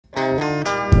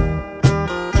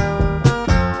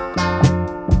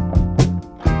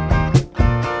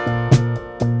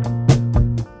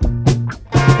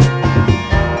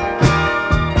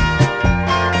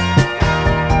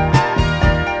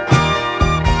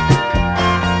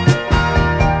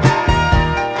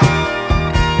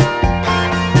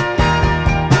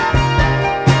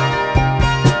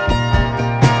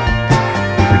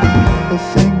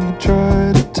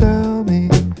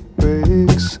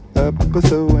With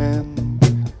the wind,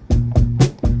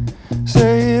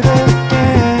 say it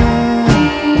again.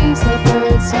 He's a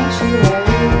bird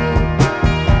sanctuary.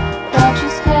 Watch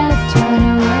his head turn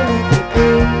away with the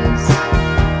breeze.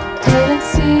 Didn't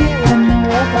see when the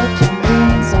red light turned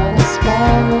green. Saw the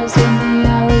sparrows in the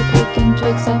alley picking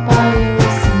twigs up. Are you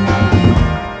listening?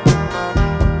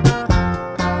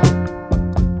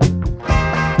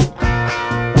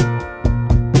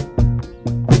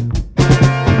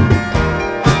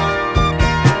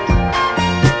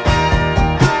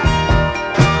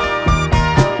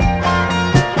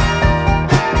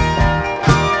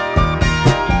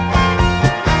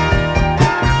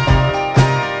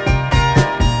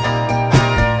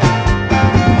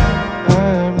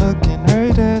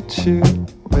 You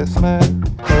with my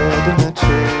head in the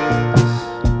trees.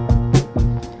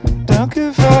 Don't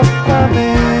give up on me.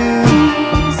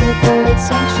 He's a bird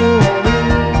sanctuary.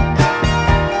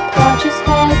 Watch his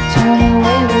head turn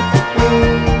away with the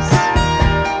breeze.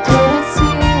 Didn't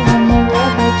see when the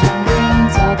red light turned green.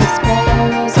 Saw the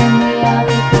sparrows in the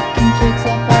alley picking twigs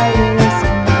up. Are you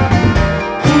listening?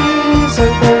 He's a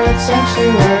bird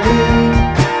sanctuary.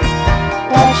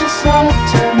 Watch his head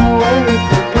turn away with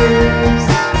the breeze.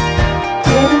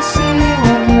 Didn't see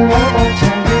when the red light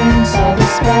turned green. Saw the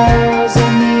sparrows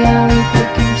in the alley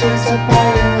picking twigs up.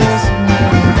 Are you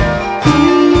listening?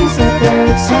 He's a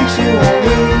bird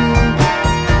sanctuary.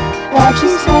 Watch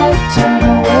his head turn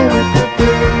away with the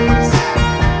breeze.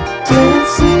 Didn't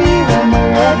see when the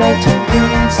red light turned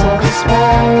green. Saw the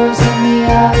sparrows